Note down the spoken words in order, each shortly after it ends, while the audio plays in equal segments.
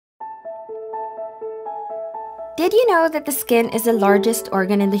Did you know that the skin is the largest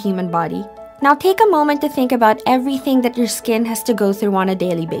organ in the human body? Now take a moment to think about everything that your skin has to go through on a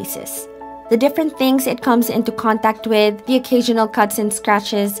daily basis. The different things it comes into contact with, the occasional cuts and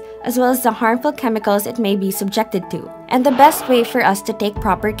scratches, as well as the harmful chemicals it may be subjected to, and the best way for us to take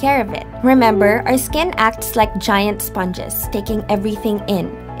proper care of it. Remember, our skin acts like giant sponges, taking everything in.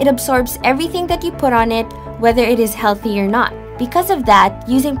 It absorbs everything that you put on it, whether it is healthy or not. Because of that,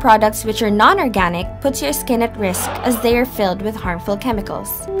 using products which are non-organic puts your skin at risk as they are filled with harmful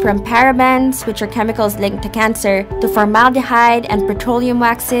chemicals. From parabens, which are chemicals linked to cancer, to formaldehyde and petroleum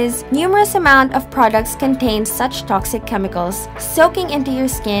waxes, numerous amount of products contain such toxic chemicals soaking into your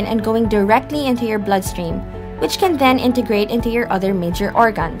skin and going directly into your bloodstream, which can then integrate into your other major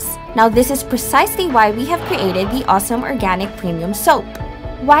organs. Now this is precisely why we have created the awesome organic premium soap.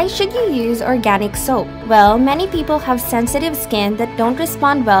 Why should you use organic soap? Well, many people have sensitive skin that don't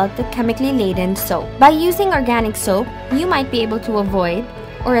respond well to chemically laden soap. By using organic soap, you might be able to avoid,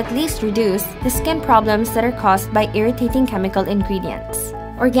 or at least reduce, the skin problems that are caused by irritating chemical ingredients.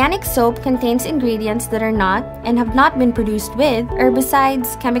 Organic soap contains ingredients that are not and have not been produced with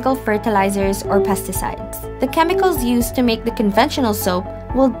herbicides, chemical fertilizers, or pesticides. The chemicals used to make the conventional soap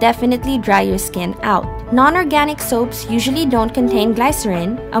will definitely dry your skin out. Non-organic soaps usually don't contain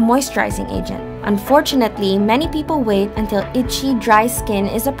glycerin, a moisturizing agent. Unfortunately, many people wait until itchy, dry skin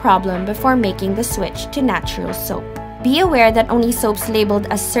is a problem before making the switch to natural soap. Be aware that only soaps labeled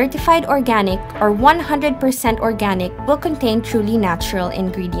as certified organic or 100% organic will contain truly natural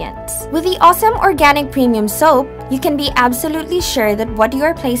ingredients. With the awesome organic premium soap, you can be absolutely sure that what you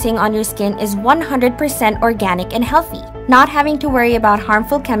are placing on your skin is 100% organic and healthy, not having to worry about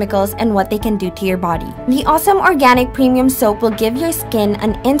harmful chemicals and what they can do to your body. The awesome organic premium soap will give your skin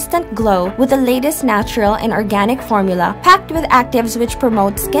an instant glow with the latest natural and organic formula packed with actives which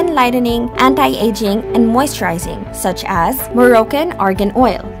promote skin lightening, anti-aging, and moisturizing, such as Moroccan argan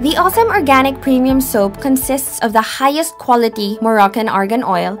oil. The awesome organic premium soap consists of the highest quality Moroccan argan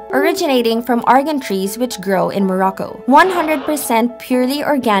oil originating from argan trees which grow in Morocco. 100% purely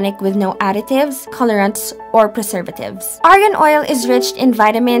organic with no additives, colorants, or preservatives. Argan oil is rich in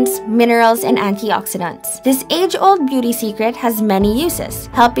vitamins, minerals, and antioxidants. This age-old beauty secret has many uses,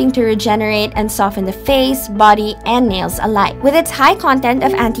 helping to regenerate and soften the face, body, and nails alike. With its high content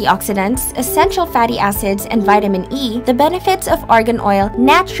of antioxidants, essential fatty acids, and vitamin E, the benefits of argan oil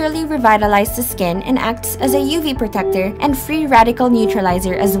naturally revitalize the skin and acts as a UV protector and free radical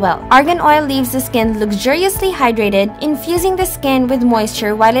neutralizer as well. Argan oil leaves the skin luxuriously hydrated, infusing the skin with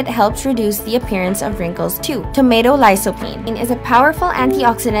moisture while it helps reduce the appearance of wrinkles too. Tomato lycopene is a powerful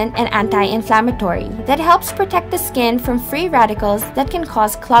antioxidant and anti-inflammatory that helps protect the skin from free radicals that can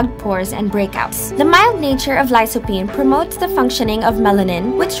cause clogged pores and breakouts. The mild nature of lycopene promotes the functioning of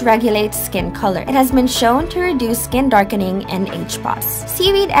melanin, which regulates skin color. It has been shown to reduce skin darkening and age pause.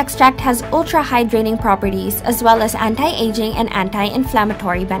 Seaweed extract has ultra-hydrating properties as well as anti-aging and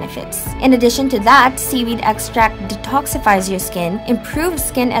anti-inflammatory benefits. In addition to that, seaweed extract detoxifies your skin, improves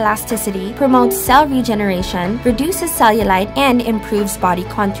skin elasticity, promotes cell regeneration, reduces cellulite, and improves body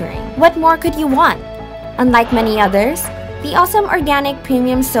contouring. What more could you want? Unlike many others, the awesome organic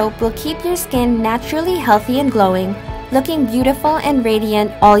premium soap will keep your skin naturally healthy and glowing, looking beautiful and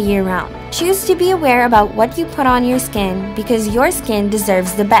radiant all year round. Choose to be aware about what you put on your skin because your skin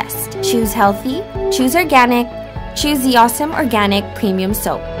deserves the best. Choose healthy, choose organic, choose the awesome organic premium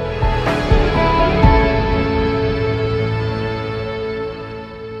soap.